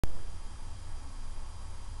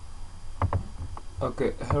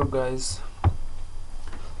Okay, hello guys.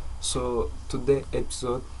 So today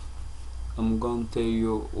episode I'm going to tell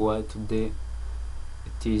you why today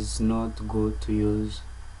it is not good to use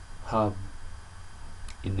hub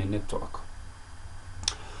in a network.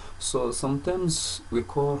 So sometimes we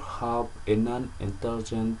call hub a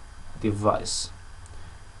non-intelligent device.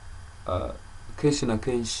 Kenshi na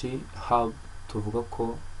kenshi hub tuvuga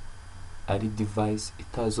ko ari device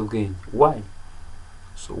itazi ubwenge. Why?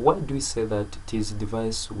 So why do we say that it is a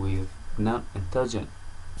device with non-intelligent?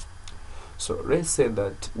 So let's say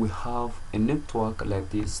that we have a network like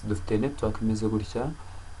this. The network imeze gutya,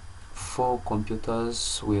 4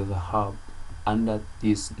 computers with a hub under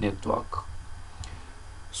this network.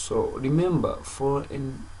 So remember, for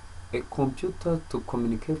a computer to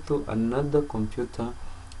communicate to another computer,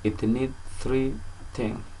 it needs 3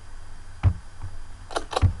 things.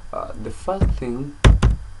 The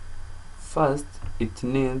first, it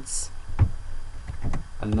needs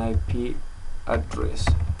an IP address.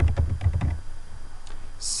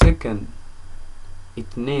 Second,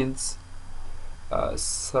 it needs a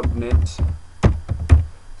subnet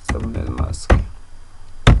mask.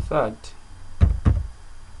 Third,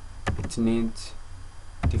 it needs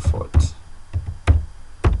default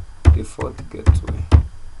gateway.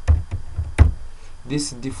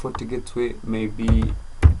 This default gateway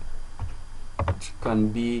can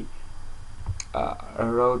be a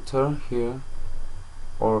router here,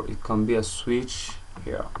 or it can be a switch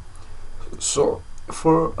here. So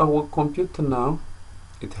for our computer now,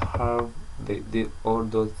 it have all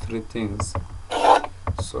those 3 things.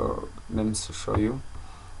 So let me show you.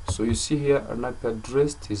 So you see here, an IP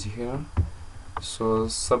address is here, so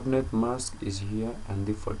subnet mask is here, and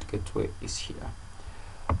default gateway is here.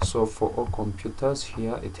 So for all computers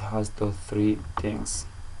here, it has those 3 things.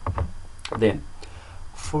 Then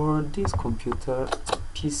for this computer,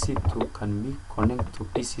 PC2 can be connected to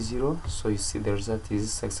PC0. So you see the result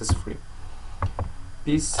is successful.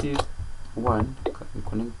 PC1 can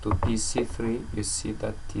connect to PC3. You see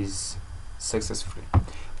that is successful.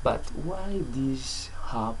 But why this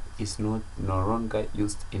hub is no longer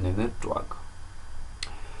used in a network?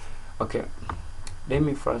 Okay, let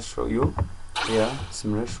me first show you here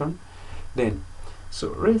simulation. Then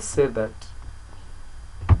so let's say that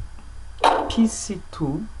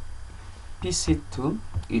PC2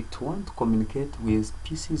 it want to communicate with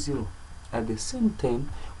PC0. At the same time,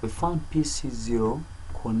 we found PC0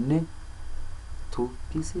 connect to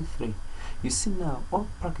PC3. You see now, all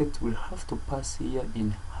packets will have to pass here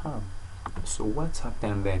in hub. So what's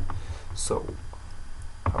happened then? So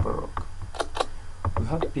have a look. We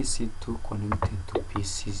have PC2 connecting to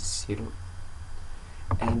PC0,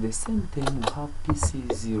 and at the same time we have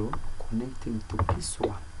PC0 connecting to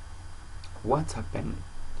PC1. What happened?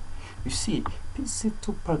 You see,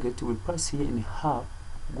 PC2 packet will pass here in hub,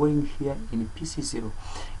 going here in PC0,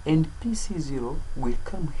 and PC0 will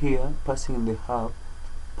come here, passing in the hub,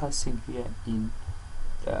 passing here in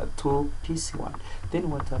to PC1. Then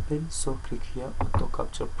what happened? So click here, auto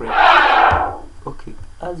capture play. Okay,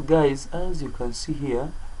 as you can see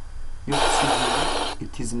here, you see here,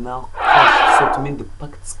 it is now crashed. So to mean the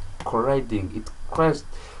packets colliding, it crashed.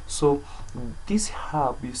 So this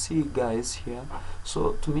hub, you see guys here,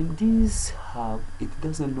 so to mean this hub, it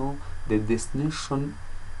doesn't know the destination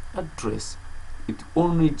address. It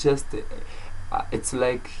only just it's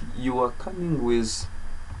like you are coming with,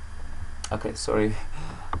 okay, sorry,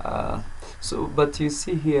 so but you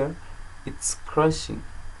see here it's crashing.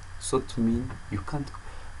 So to mean you can't,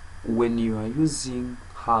 when you are using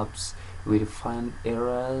hubs, you will find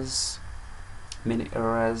errors, many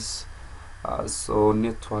errors. So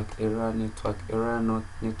network error, not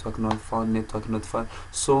network not found.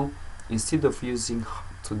 So instead of using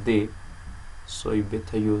today, so you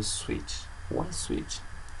better use switch. Why switch?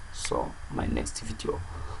 So my next video.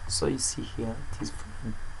 So you see here it is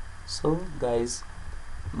fine. So guys,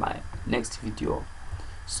 my next video,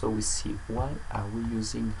 so we see why are we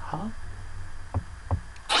using hub,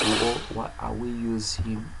 or why are we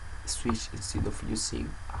using switch instead of using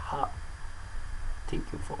a hub.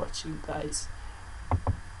 Thank you for watching guys.